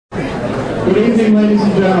Good evening, ladies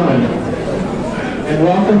and gentlemen, and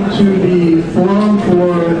welcome to the Forum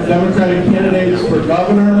for Democratic Candidates for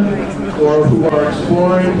Governor, or who are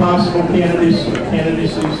exploring possible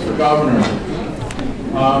candidacies for governor.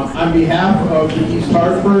 On behalf of the East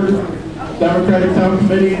Hartford Democratic Town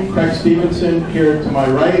Committee, Craig Stevenson here to my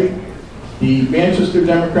right. The Manchester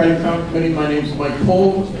Democratic Town Committee, my name is Mike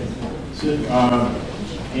Cole,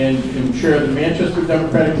 and I'm chair of the Manchester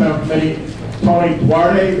Democratic Town Committee. Tony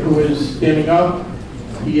Duarte, who is standing up,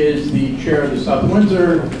 he is the chair of the South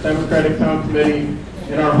Windsor Democratic Town Committee.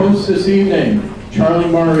 And our host this evening, Charlie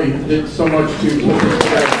Murray, did so much to put this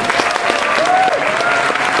together.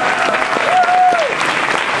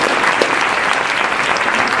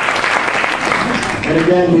 And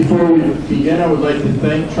again, before we begin, I would like to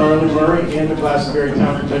thank Charlie Murray and the Glastonbury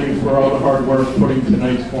Town Committee for all the hard work putting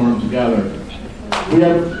tonight's forum together.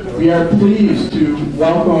 We are pleased to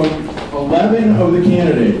welcome 11 of the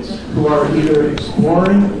candidates who are either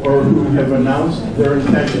exploring or who have announced their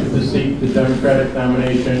intention to seek the Democratic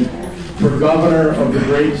nomination for governor of the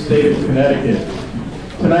great state of Connecticut.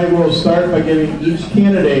 Tonight we'll start by giving each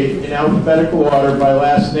candidate in alphabetical order by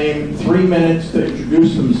last name 3 minutes to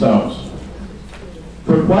introduce themselves.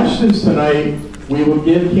 For questions tonight, we will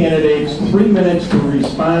give candidates 3 minutes to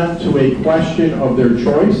respond to a question of their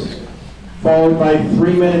choice, followed by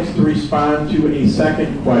 3 minutes to respond to a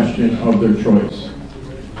second question of their choice.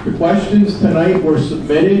 The questions tonight were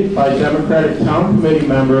submitted by Democratic Town Committee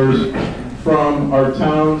members from our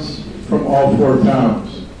towns, from all 4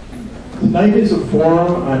 towns. Tonight is a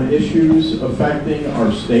forum on issues affecting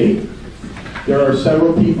our state. There are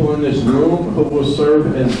several people in this room who will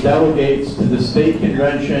serve as delegates to the state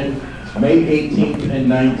convention May 18th and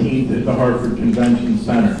 19th at the Hartford Convention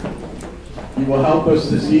Center. You will help us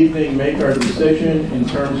this evening make our decision in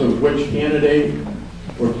terms of which candidate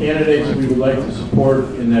or candidates we would like to support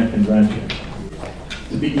in that convention.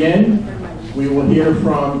 To begin, we will hear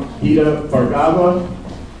from Gita Bhargava.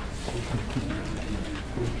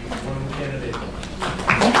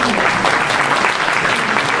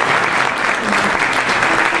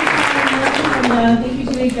 Thank you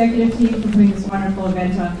to the executive team for putting this wonderful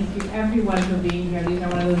event on. Thank you everyone for being here. These are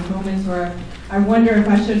one of those moments where I wonder if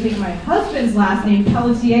I should have taken my husband's last name,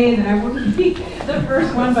 Pelletier, then I wouldn't be the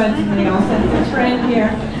first one, but somebody else set the trend here.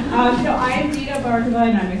 So I am Gita Bhargava,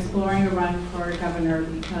 and I'm exploring a run for governor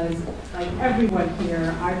because, like everyone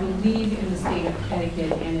here, I believe in the state of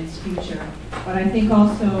Connecticut and its future. But I think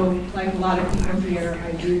also, like a lot of people here,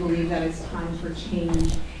 I do believe that it's time for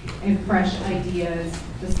change and fresh ideas.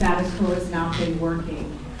 The status quo has not been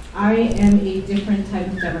working. I am a different type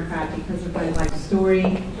of Democrat because of my life story,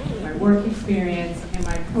 my work experience, and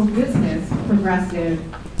my pro-business progressive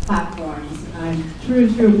platforms. I'm true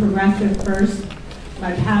progressive first.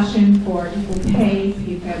 My passion for equal pay,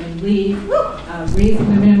 paid family leave, raising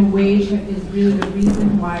the minimum wage is really the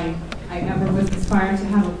reason why I ever was inspired to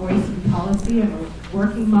have a voice in policy. I'm a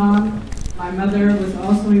working mom. My mother was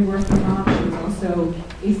also a working mom. She was also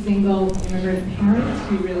a single immigrant parent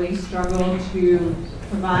who really struggled to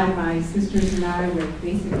provide my sisters and I with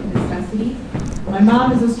basic necessities. My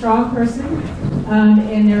mom is a strong person,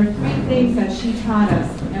 and there are 3 things that she taught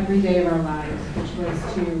us every day of our lives, which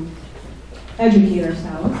was to educate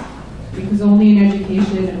ourselves, because only an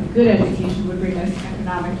education, a good education, would bring us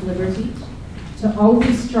economic liberty. To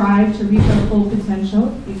always strive to reach our full potential,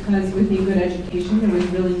 because with a good education, there was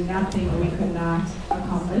really nothing we could not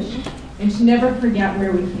accomplish. And to never forget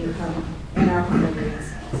where we came from and our families.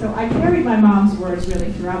 So I carried my mom's words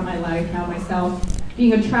really throughout my life, now myself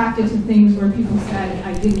being attracted to things where people said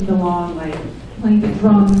I didn't belong, like playing the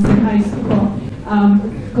drums in high school,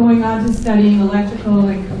 going on to studying electrical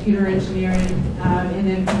and computer engineering, and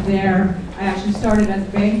then from there, I actually started as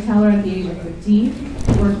a bank teller at the age of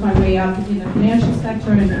 15, worked my way up in the financial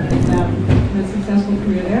sector, and had a successful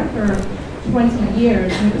career there for 20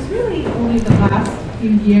 years. And it was really only the last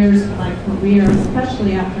few years of my career,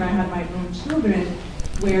 especially after I had my own children,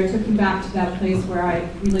 where it took me back to that place where I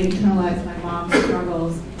really internalized my mom's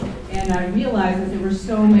struggles. And I realized that there were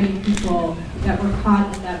so many people that were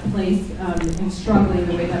caught in that place and struggling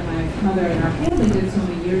the way that my mother and our family did so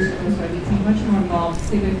many years ago. So I became much more involved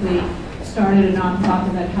civically, started a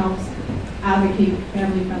nonprofit that helps advocate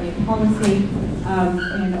family-friendly policy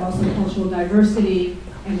and also cultural diversity,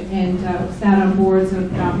 and sat on boards of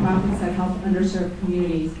nonprofits that help underserved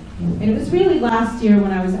communities. And it was really last year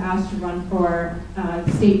when I was asked to run for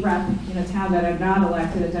state rep in a town that I've not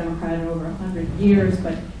elected a Democrat in over 100 years,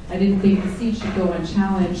 but I didn't think the seat should go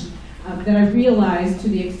unchallenged, that I realized to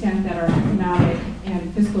the extent that our economic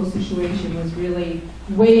and fiscal situation was really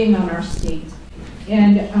weighing on our state.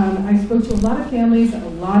 And I spoke to a lot of families, a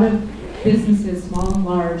lot of businesses, small and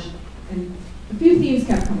large, and a few themes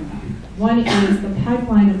kept coming up. One is the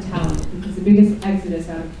pipeline of talent, because the biggest exodus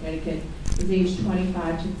out of Connecticut is age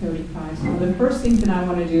 25 to 35. So one of the first things that I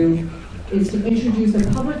want to do is to introduce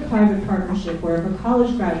a public-private partnership where if a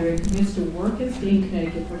college graduate commits to work and stay in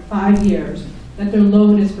Connecticut for 5 years, that their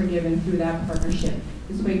loan is forgiven through that partnership.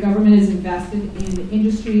 This way government is invested in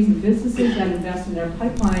industries and businesses that invest in their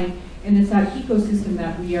pipeline, and it's that ecosystem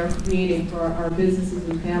that we are creating for our businesses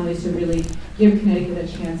and families to really give Connecticut a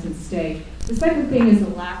chance and stay. The second thing is the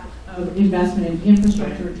lack of investment in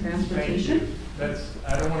infrastructure and transportation.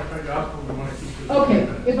 I don't want to cut you off, but we want to keep this.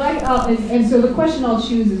 Okay, and so the question I'll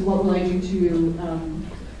choose is what will I do to,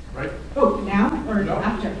 right? Oh, now or No,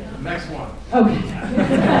 after? next one. Okay.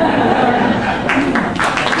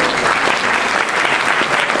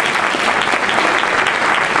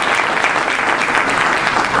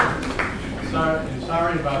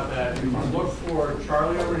 Sorry about that. If you look for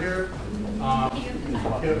Charlie over here,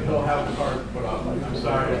 he'll have the card put up. I'm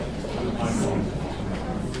sorry. It was my fault.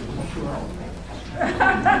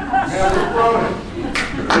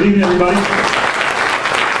 Good evening, everybody.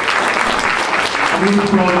 I'm Lee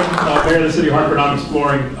Cronin, Mayor of the City of Hartford. I'm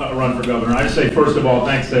exploring a run for governor. I just say, first of all,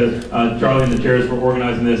 thanks to Charlie and the chairs for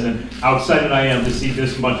organizing this, and how excited I am to see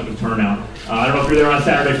this much of a turnout. I don't know if you're there on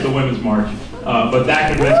Saturday for the Women's March, but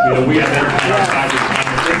that convinced me that we have everything outside this time.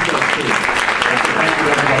 This does too. Thank you,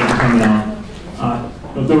 everybody, for coming out.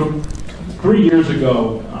 3 years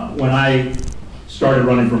ago, when I started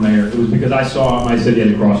running for mayor, it was because I saw my city at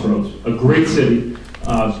a crossroads. A great city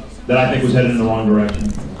that I think was headed in the wrong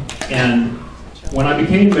direction. And when I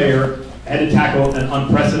became mayor, I had to tackle an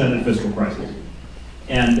unprecedented fiscal crisis.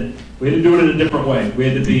 And we had to do it in a different way. We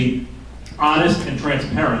had to be honest and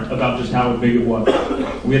transparent about just how big it was.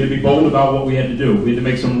 We had to be bold about what we had to do. We had to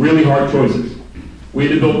make some really hard choices. We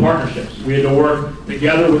had to build partnerships. We had to work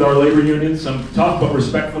together with our labor unions, some tough but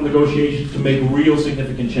respectful negotiations to make real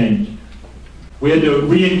significant change. We had to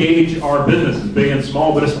re-engage our businesses, big and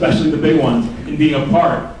small, but especially the big ones, in being a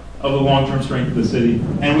part of the long-term strength of the city.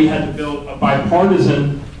 And we had to build a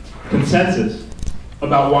bipartisan consensus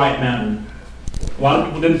about why it mattered. A lot of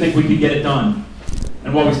people didn't think we could get it done.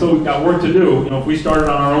 And while we still got work to do, if we started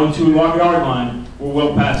on our own 2-yard line, we're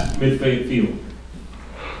well past mid-fade field.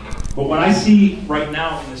 But what I see right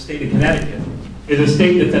now in the state of Connecticut is a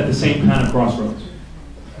state that's at the same kind of crossroads.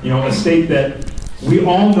 A state that we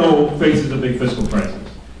all know faces a big fiscal crisis.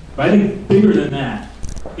 But I think bigger than that,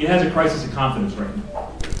 it has a crisis of confidence right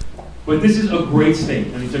now. But this is a great state,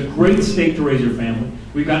 and it's a great state to raise your family.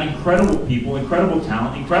 We've got incredible people, incredible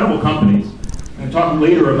talent, incredible companies. I'm going to talk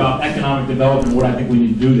later about economic development, what I think we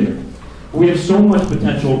need to do there. But we have so much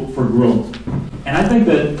potential for growth. And I think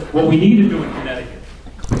that what we need to do in Connecticut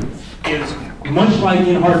is, much like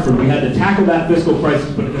in Hartford, we had to tackle that fiscal crisis,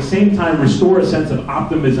 but at the same time restore a sense of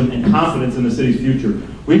optimism and confidence in the city's future.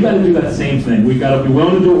 We've got to do that same thing. We've got to be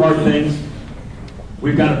willing to do hard things.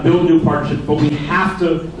 We've got to build new partnerships, but we have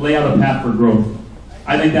to lay out a path for growth.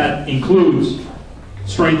 I think that includes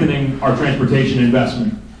strengthening our transportation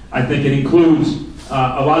investment. I think it includes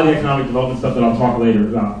a lot of the economic development stuff that I'll talk later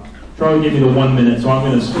about. Charlie gave me the 1 minute, so I'm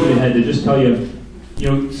going to speed ahead to just tell you,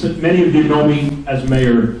 many of you know me as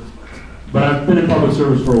mayor, but I've been in public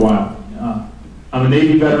service for a while. I'm a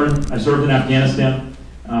Navy veteran. I served in Afghanistan,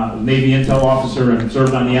 Navy intel officer, and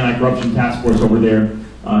served on the anti-corruption task force over there.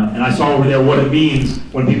 And I saw over there what it means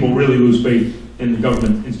when people really lose faith in the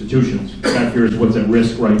government institutions. That fear is what's at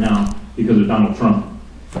risk right now because of Donald Trump.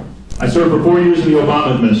 I served for 4 years in the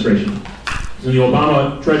Obama administration. In the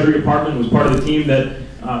Obama Treasury Department, was part of the team that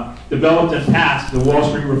developed and passed the Wall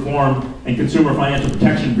Street Reform and Consumer Financial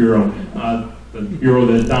Protection Bureau, the bureau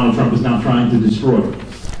that Donald Trump is now trying to destroy.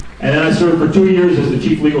 And then I served for 2 years as the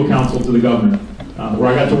chief legal counsel to the governor, where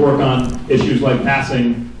I got to work on issues like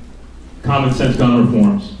passing common sense gun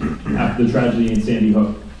reforms after the tragedy in Sandy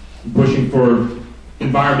Hook, pushing for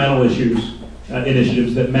environmental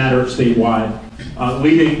initiatives that matter statewide,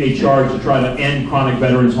 leading a charge to try to end chronic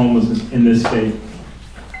veterans homelessness in this state.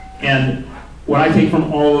 And what I take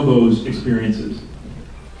from all of those experiences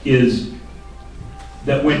is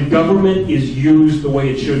that when government is used the way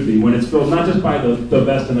it should be, when it's filled not just by the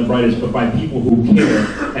best and the brightest, but by people who care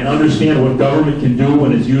and understand what government can do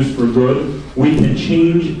when it's used for good, we can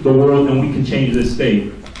change the world and we can change this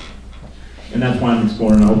state. And that's why I'm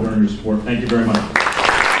exploring. I hope you earn your support. Thank you very much.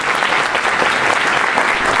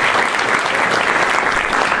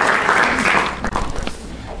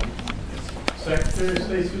 Secretary of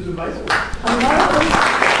State Susan Bicycle.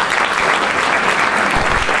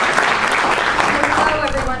 Hello,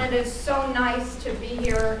 everyone. It is so nice to be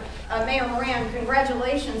here Mayor Moran,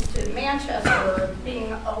 congratulations to Manchester being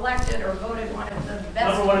elected or voted one of the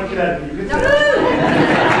best. Number one in Connecticut. You can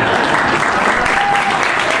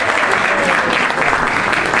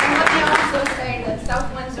And let me also say that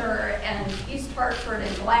South Windsor and East Hartford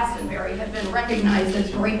and Glastonbury have been recognized as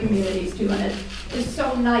great communities too, and it is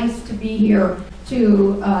so nice to be here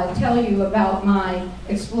to tell you about my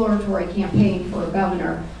exploratory campaign for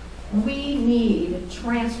governor. We need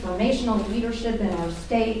transformational leadership in our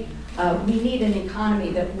state. We need an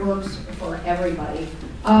economy that works for everybody.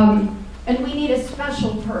 And we need a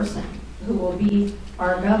special person who will be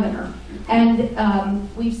our governor. And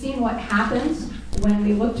we've seen what happens when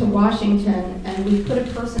we look to Washington and we put a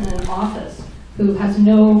person in office who has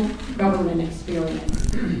no government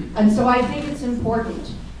experience. And so I think it's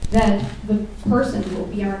important that the person who will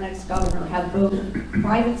be our next governor have both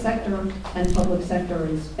private sector and public sector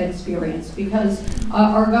experience, because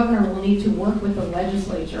our governor will need to work with the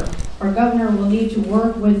legislature. Our governor will need to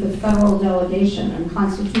work with the federal delegation and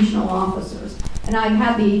constitutional officers. And I've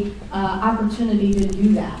had the opportunity to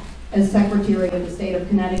do that as Secretary of the State of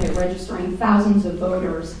Connecticut, registering thousands of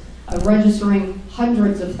voters, registering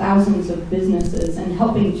hundreds of thousands of businesses, and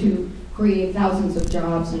helping to create thousands of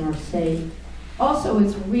jobs in our state. Also,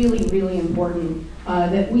 it's really, really important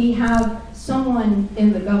that we have someone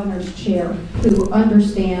in the governor's chair who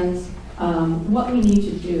understands what we need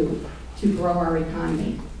to do to grow our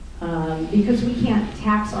economy. Because we can't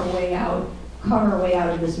tax our way out, cut our way out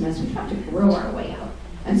of this mess. We have to grow our way out.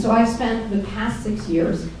 And so I've spent the past 6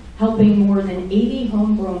 years helping more than 80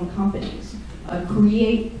 homegrown companies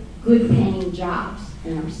create good-paying jobs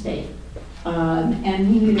in our state. And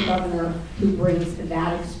we need a governor who brings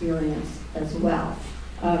that experience as well.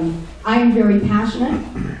 I am very passionate,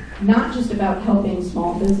 not just about helping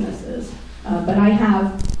small businesses, but I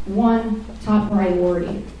have one top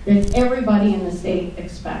priority that everybody in the state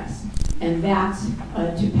expects, and that's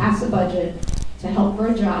to pass a budget to help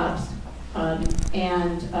grow jobs,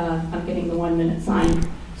 and I'm getting the 1 minute sign.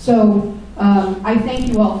 So I thank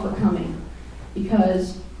you all for coming,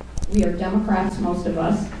 because we are Democrats, most of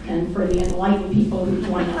us, and for the enlightened people who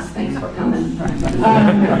join us, thanks for coming.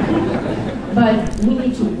 But we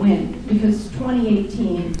need to win, because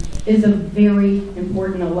 2018 is a very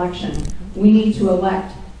important election. We need to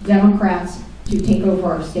elect Democrats to take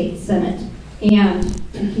over our state Senate and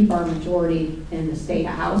to keep our majority in the state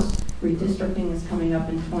House. Redistricting is coming up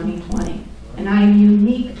in 2020. And I am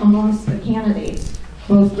unique amongst the candidates,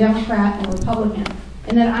 both Democrat and Republican,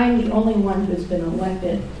 in that I am the only one who's been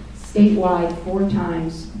elected statewide 4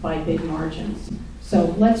 times by big margins.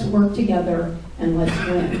 So let's work together and let's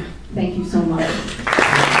win. Thank you so much.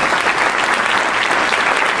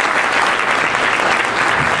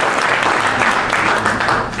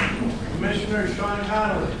 Commissioner Sean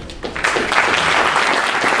Connolly.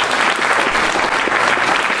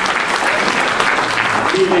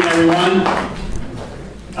 Good evening, everyone.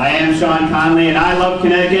 I am Sean Connolly, and I love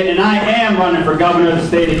Connecticut, and I am running for governor of the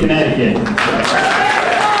state of Connecticut.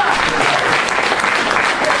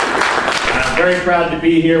 I'm very proud to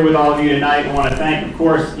be here with all of you tonight. I want to thank, of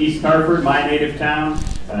course, East Hartford, my native town,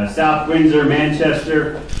 South Windsor,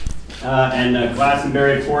 Manchester, and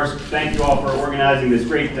Glastonbury, of course. Thank you all for organizing this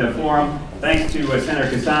great forum. Thanks to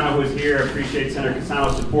Senator Cassano, who's here. I appreciate Senator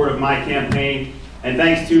Cassano's support of my campaign. And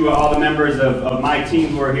thanks to all the members of my team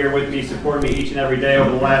who are here with me, supporting me each and every day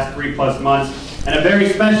over the last 3+ months. And a very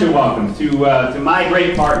special welcome to my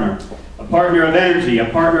great partner, a partner of energy, a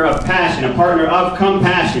partner of passion, a partner of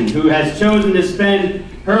compassion, who has chosen to spend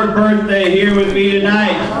her birthday here with me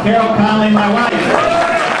tonight, Carol Connolly, my wife.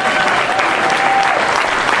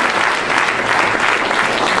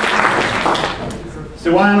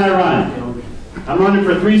 So why am I running? I'm running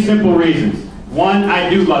for 3 simple reasons. One, I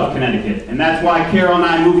do love Connecticut, and that's why Carol and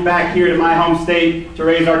I moved back here to my home state to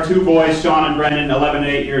raise our 2 boys, Sean and Brendan, 11 and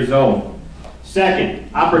 8 years old. Second,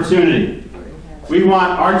 opportunity. We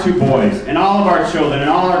want our 2 boys and all of our children and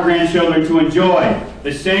all our grandchildren to enjoy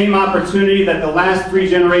the same opportunity that the last 3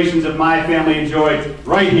 generations of my family enjoyed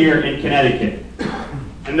right here in Connecticut.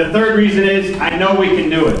 And the third reason is, I know we can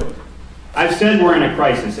do it. I've said we're in a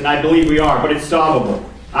crisis, and I believe we are, but it's solvable.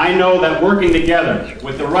 I know that working together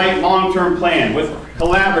with the right long-term plan, with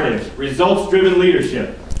collaborative, results-driven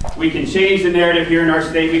leadership, we can change the narrative here in our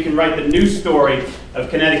state. We can write the new story of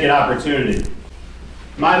Connecticut opportunity.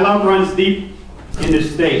 My love runs deep in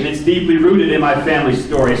this state, and it's deeply rooted in my family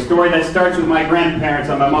story, a story that starts with my grandparents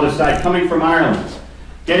on my mother's side coming from Ireland,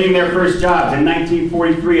 getting their first jobs in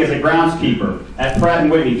 1943 as a groundskeeper at Pratt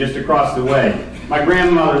 & Whitney just across the way. My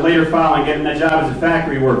grandmother later following, getting a job as a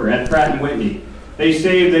factory worker at Pratt & Whitney. They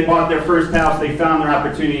saved, they bought their first house, they found their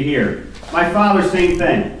opportunity here. My father, same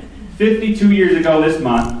thing. 52 years ago this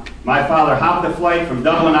month, my father hopped a flight from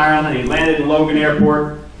Dublin, Ireland, and he landed in Logan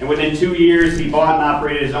Airport, and within 2 years, he bought and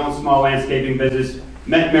operated his own small landscaping business,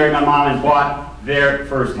 met and married my mom, and bought their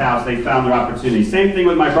first house. They found their opportunity. Same thing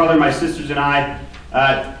with my brother, my sisters, and I.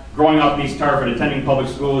 Growing up in East Hartford, attending public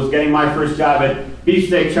schools, getting my first job at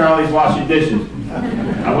Beefsteak Charlie's washing dishes.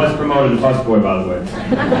 I was promoted to busboy, by the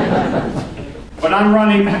way. But I'm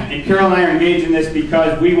running, and Carol and I are engaged in this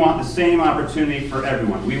because we want the same opportunity for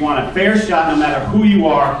everyone. We want a fair shot no matter who you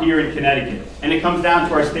are here in Connecticut. And it comes down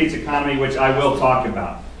to our state's economy, which I will talk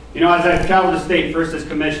about. You know, as I've traveled the state, first as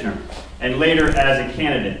commissioner, and later as a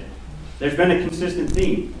candidate, there's been a consistent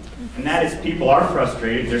theme. And that is people are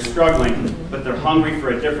frustrated, they're struggling, but they're hungry for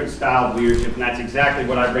a different style of leadership, and that's exactly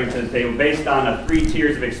what I bring to the table based on 3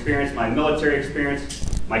 tiers of experience: my military experience,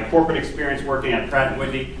 my corporate experience working at Pratt &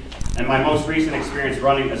 Whitney, and my most recent experience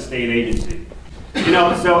running a state agency. You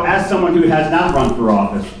know, so as someone who has not run for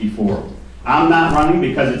office before, I'm not running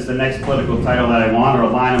because it's the next political title that I want or a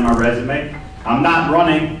line on my resume. I'm not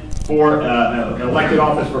running for elected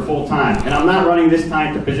office for full time. And I'm not running this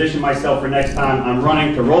time to position myself for next time. I'm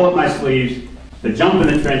running to roll up my sleeves, to jump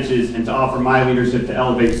in the trenches, and to offer my leadership to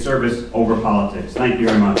elevate service over politics. Thank you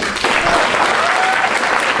very much.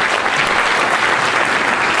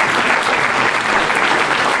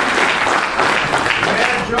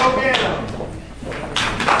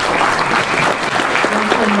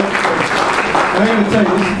 I'm going to tell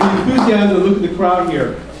you, the enthusiasm, look at the crowd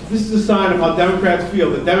here. This is a sign of how Democrats feel.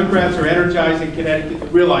 The Democrats are energizing Connecticut to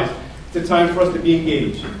realize it's a time for us to be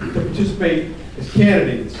engaged, to participate as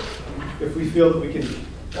candidates if we feel that we can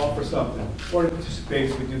offer something, or to participate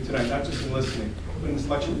as we do tonight, not just in listening, but in this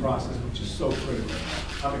election process, which is so critical.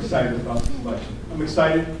 I'm excited about this election. I'm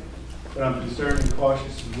excited, but I'm concerned and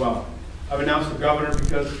cautious as well. I've announced for governor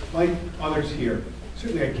because, like others here,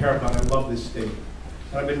 certainly I care about it. I love this state.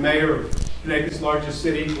 And I've been mayor of Connecticut's largest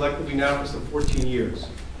city, collectively now for some 14 years.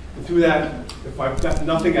 And through that, if I've got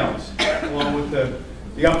nothing else, along with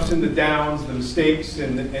the ups and the downs, the mistakes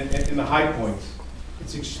and the high points,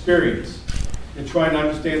 it's experience in trying to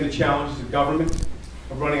understand the challenges of government,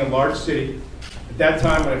 of running a large city. At that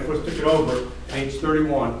time, when I first took it over, at age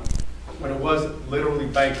 31, when it was literally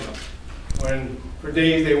bankrupt, when for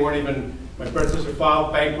days they weren't even, my predecessor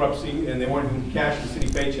filed bankruptcy and they weren't even cashing city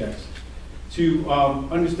paychecks, to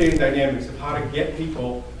understand the dynamics of how to get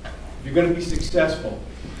people, if you're going to be successful,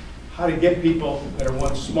 how to get people that are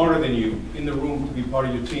one smarter than you in the room to be part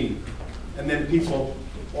of your team, and then people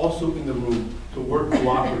also in the room to work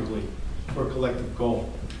cooperatively for a collective goal.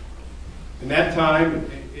 In that time,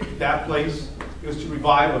 at that place, it was to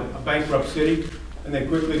revive a bankrupt city, and then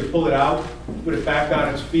quickly to pull it out, put it back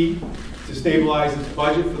on its feet, to stabilize its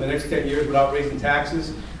budget for the next 10 years without raising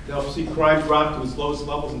taxes, to help see crime drop to its lowest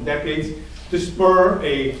levels in decades, to spur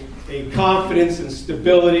a confidence and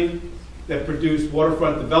stability that produced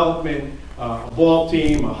waterfront development, a ball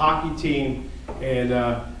team, a hockey team, and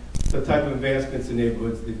the type of advancements in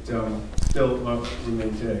neighborhoods that still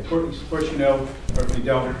remain today. Of course, you know, or if you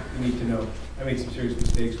don't, you need to know. I made some serious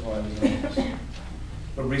mistakes while I was in office.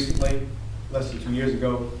 But recently, less than 2 years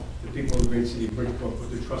ago, the people of the great city of Bridgeport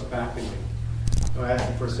put their trust back in me. I asked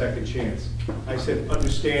them for a second chance. I said,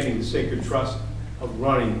 understanding the sacred trust of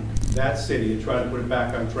running that city and trying to put it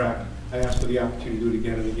back on track, I asked for the opportunity to do it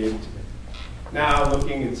again, and they gave it to me. Now,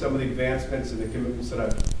 looking at some of the advancements and the commitments that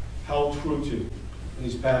I've held true to in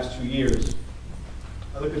these past 2 years,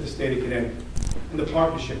 I look at the state of Connecticut and the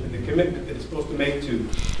partnership and the commitment that it's supposed to make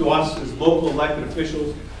to us as local elected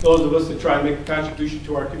officials, those of us that try to make a contribution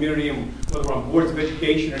to our community, and whether we're on boards of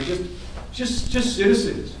education or just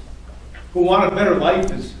citizens who want a better life,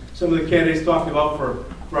 as some of the candidates talked about for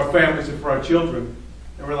our families and for our children,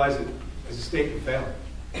 and realize that as a state we're failing.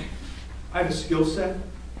 I have a skill set.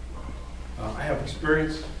 I have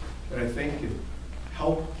experience that I think can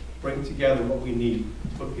help bring together what we need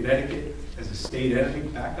to put Connecticut as a state entity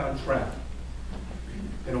back on track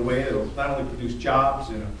in a way that will not only produce jobs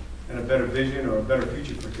and a better vision or a better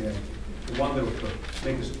future for Connecticut, but one that will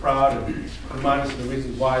make us proud and remind us of the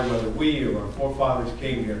reasons why, whether we or our forefathers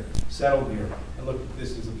came here, settled here, and looked at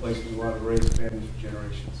this as a place we wanted to raise families for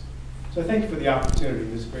generations. So I thank you for the opportunity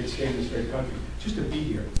in this great state, in this great country, just to be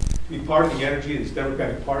here, to be part of the energy of this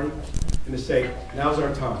Democratic Party, and to say, now's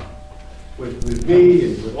our time, with me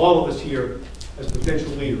and with all of us here as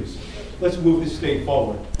potential leaders. Let's move this state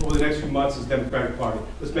forward over the next few months as Democratic Party.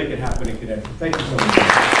 Let's make it happen in Connecticut. Thank you so much.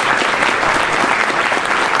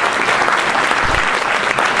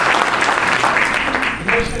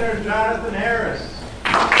 Commissioner Jonathan Harris.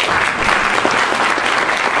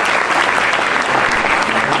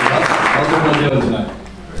 How's everyone doing tonight?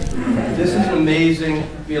 This is an amazing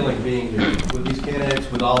feeling being here with these candidates,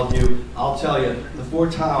 with all of you. I'll tell you, the 4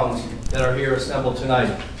 towns that are here assembled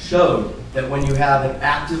tonight showed that when you have an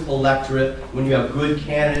active electorate, when you have good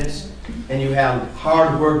candidates, and you have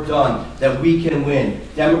hard work done, that we can win.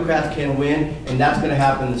 Democrats can win, and that's going to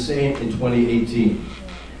happen the same in 2018.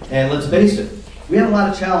 And let's face it, we have a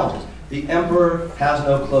lot of challenges. The emperor has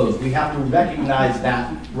no clothes. We have to recognize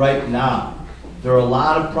that right now. There are a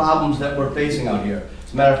lot of problems that we're facing out here.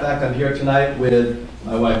 As a matter of fact, I'm here tonight with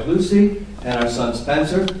my wife Lucy and our son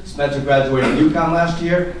Spencer. Spencer graduated UConn last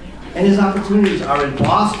year, and his opportunities are in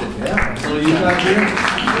Boston. Yeah, so UConn here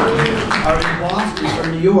are in Boston or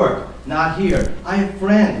New York, not here. I have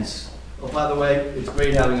friends. Oh, by the way, it's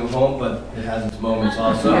great having him home, but it has its moments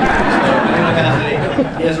also. So if anyone has any,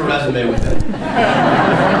 he has a resume with him.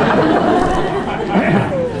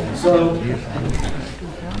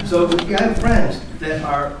 So we have friends that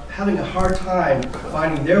are having a hard time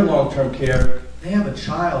finding their long-term care. They have a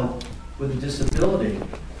child with a disability.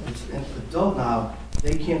 It's an adult now.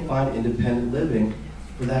 They can't find independent living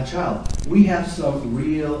for that child. We have some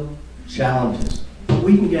real challenges, but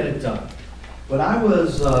we can get it done. When I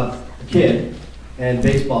was a kid and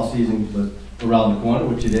baseball season was around the corner,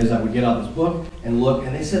 which it is, I would get out this book and look,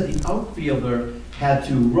 and they said the outfielder had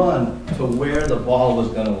to run to where the ball was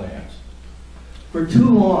going to land. For too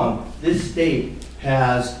long, this state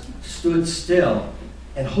has stood still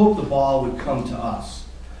and hoped the ball would come to us.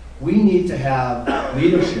 We need to have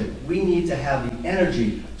leadership. We need to have the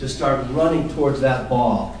energy to start running towards that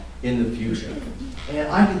ball in the future. And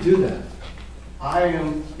I can do that. I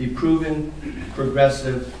am the proven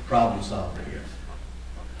progressive problem solver here.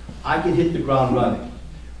 I can hit the ground running.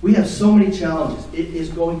 We have so many challenges. It is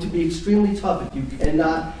going to be extremely tough if you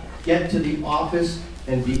cannot get to the office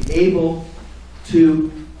and be able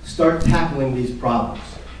to start tackling these problems.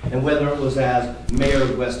 And whether it was as mayor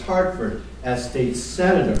of West Hartford, as state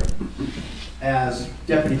senator, as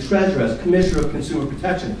deputy treasurer, as commissioner of consumer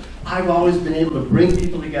protection, I've always been able to bring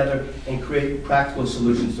people together and create practical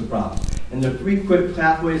solutions to problems. And there are 3 quick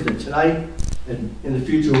pathways that tonight and in the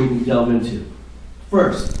future we can delve into.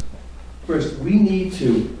 First, we need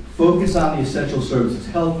to focus on the essential services,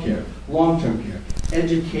 healthcare, long-term care,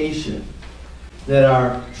 education, that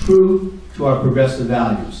are true to our progressive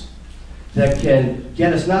values, that can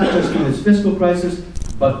get us not just through this fiscal crisis,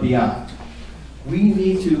 but beyond. We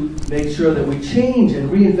need to make sure that we change and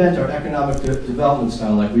reinvent our economic development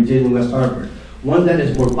style like we did in West Hartford, one that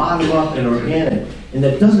is more bottom-up and organic, and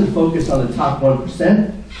that doesn't focus on the top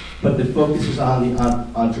 1%, but that focuses on the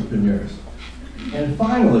entrepreneurs. And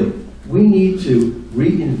finally, we need to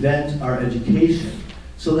reinvent our education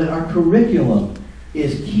so that our curriculum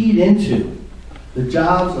is keyed into the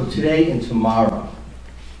jobs of today and tomorrow,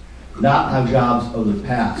 not on jobs of the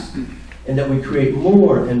past, and that we create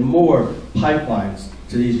more and more pipelines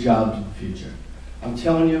to these jobs of the future. I'm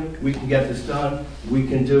telling you, we can get this done. We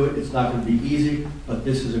can do it. It's not going to be easy, but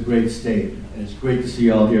this is a great state, and it's great to see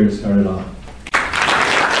you all here to start it off.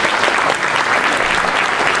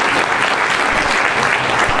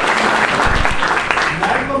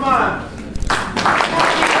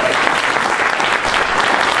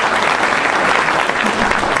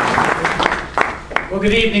 Well,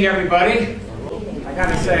 good evening, everybody. I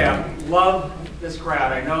gotta say, I love this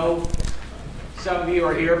crowd. I know some of you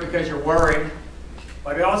are here because you're worried,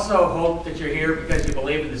 but I also hope that you're here because you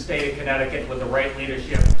believe in the state of Connecticut. With the right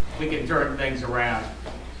leadership, we can turn things around.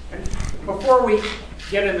 And before we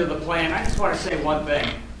get into the plan, I just want to say one thing.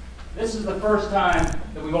 This is the first time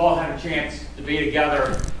that we've all had a chance to be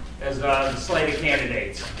together as the slate of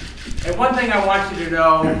candidates. And one thing I want you to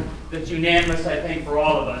know that's unanimous, I think, for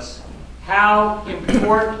all of us, how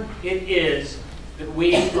important it is that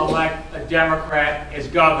we elect a Democrat as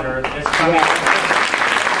governor this coming year.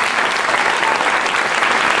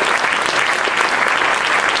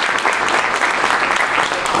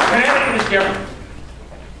 Connecticut is different.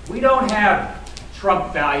 We don't have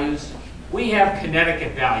Trump values. We have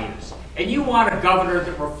Connecticut values. And you want a governor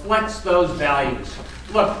that reflects those values.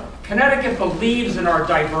 Look, Connecticut believes in our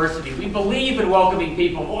diversity. We believe in welcoming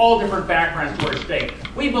people of all different backgrounds to our state.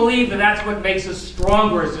 We believe that that's what makes us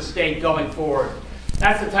stronger as a state going forward.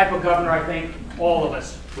 That's the type of governor I think all of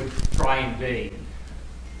us would try and be.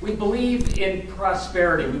 We believe in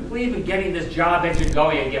prosperity. We believe in getting this job engine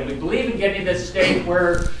going again. We believe in getting this state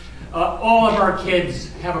where all of our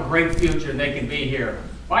kids have a great future and they can be here.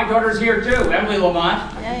 My daughter's here too, Emily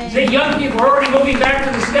Lamont. See, young people are already moving back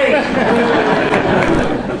to the state.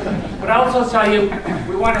 But I also tell you,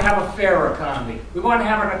 we want to have a fair economy. We want to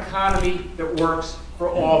have an economy that works for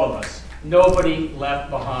all of us. Nobody left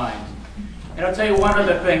behind. And I'll tell you one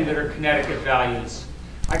other thing that are Connecticut values.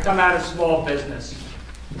 I come out of small business.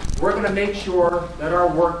 We're going to make sure that our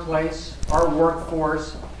workplace, our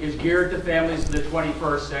workforce, is geared to families of the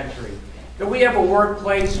 21st century. That we have a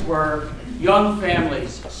workplace where young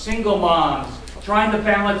families, single moms, trying to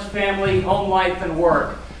balance family, home life, and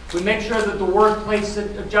work. We make sure that the workplace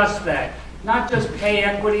adjusts that. Not just pay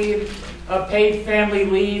equity, paid family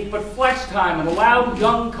leave, but flex time and allow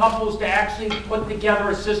young couples to actually put together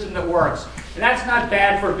a system that works. And that's not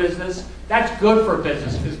bad for business. That's good for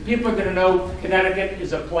business because people are going to know Connecticut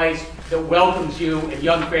is a place that welcomes you and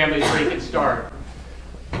young families where you can start.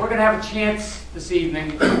 We're going to have a chance this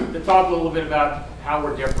evening to talk a little bit about how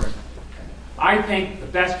we're different. I think the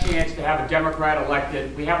best chance to have a Democrat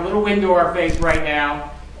elected, we have a little wind to our face right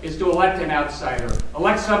now, is to elect an outsider.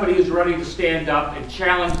 Elect somebody who's ready to stand up and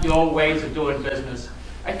challenge the old ways of doing business.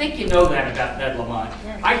 I think you know that about Ned Lamont.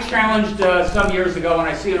 I challenged some years ago, and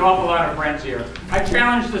I see an awful lot of friends here, I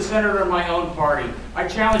challenged the senator of my own party. I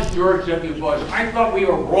challenged George W. Bush. I thought we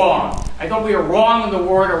were wrong. I thought we were wrong in the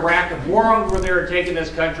war in Iraq and wrong where they were taking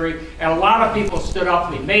this country, and a lot of people stood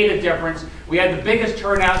up. We made a difference. We had the biggest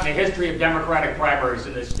turnout in the history of Democratic primaries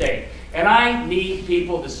in this state. And I need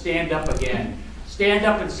people to stand up again. Stand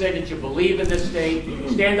up and say that you believe in this state.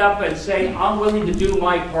 Stand up and say, I'm willing to do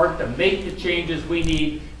my part to make the changes we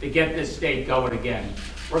need to get this state going again.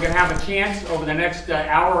 We're going to have a chance over the next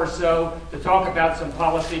hour or so to talk about some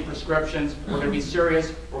policy prescriptions. We're going to be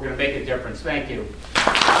serious. We're going to make a difference. Thank you.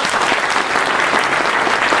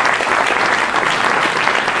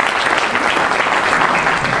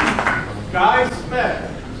 Guy Smith.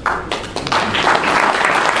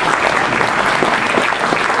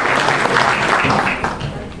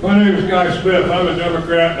 My name is Guy Smith. I'm a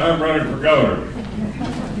Democrat and I'm running for governor.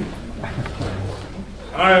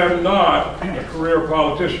 I am not a career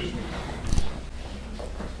politician,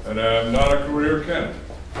 and I am not a career candidate.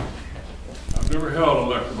 I've never held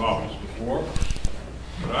elective office before,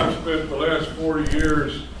 but I've spent the last 40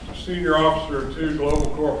 years as a senior officer of 2 global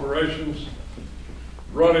corporations,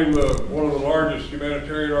 running one of the largest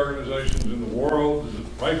humanitarian organizations in the world,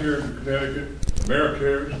 right here in Connecticut,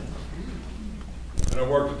 AmeriCares. And I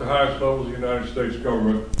worked at the highest levels of the United States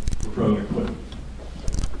government for President Clinton.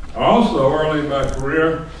 I also, early in my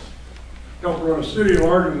career, helped run a city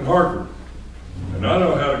larger than Hartford. And I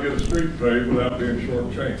know how to get a street paved without being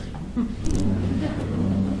shortchanged.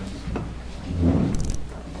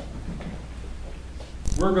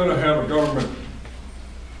 We're going to have a government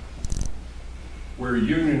where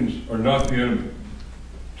unions are not the enemy,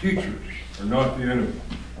 teachers are not the enemy,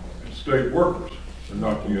 and state workers are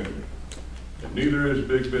not the enemy. And neither is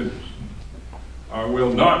big business. I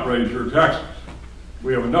will not raise your taxes.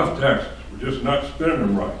 We have enough taxes. We're just not spending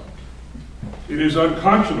them right. It is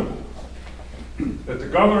unconscionable that the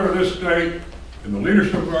governor of this state and the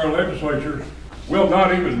leadership of our legislature will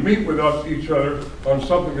not even meet with each other on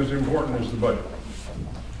something as important as the budget.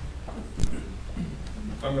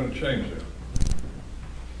 I'm going to change that.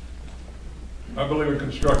 I believe in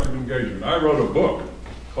constructive engagement. I wrote a book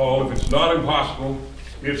called If It's Not Impossible,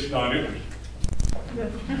 It's Not Interesting. Let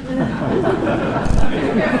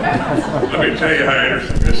me tell you how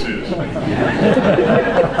interesting this is.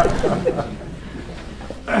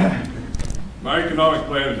 My economic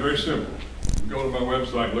plan is very simple. You can go to my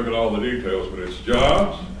website and look at all the details, but it's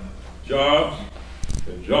jobs, jobs,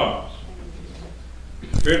 and jobs.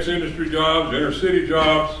 Defense industry jobs, inner city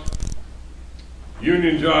jobs,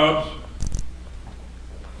 union jobs.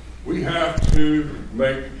 We have to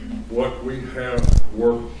make what we have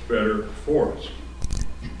work better for us.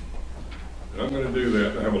 And I'm going to do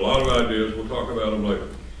that. I have a lot of ideas. We'll talk about them later.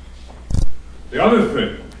 The other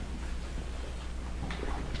thing,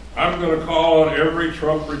 I'm going to call on every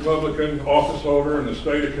Trump Republican office holder in the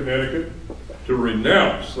state of Connecticut to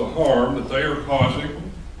renounce the harm that they are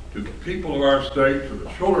causing to the people of our state, to the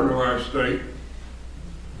children of our state.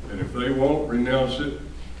 And if they won't renounce it,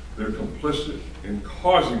 they're complicit in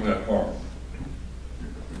causing that harm.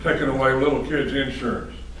 Taking away little kids'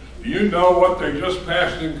 insurance. Do you know what they just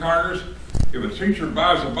passed in Congress? If a teacher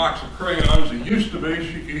buys a box of crayons, it used to be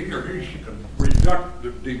he or she could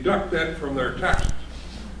deduct that from their taxes.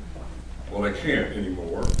 Well, they can't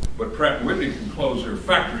anymore, but Pratt & Whitney can close their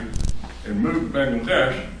factory and move to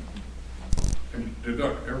Bangladesh and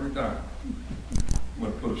deduct every dime. I'm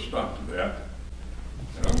going to put a stop to that,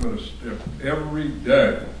 and I'm going to step every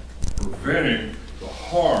day preventing the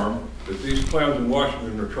harm that these clowns in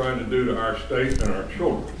Washington are trying to do to our state and our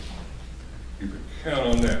children. You can count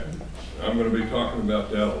on that. I'm going to be talking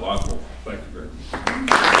about that a lot more. Thank you very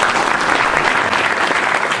much.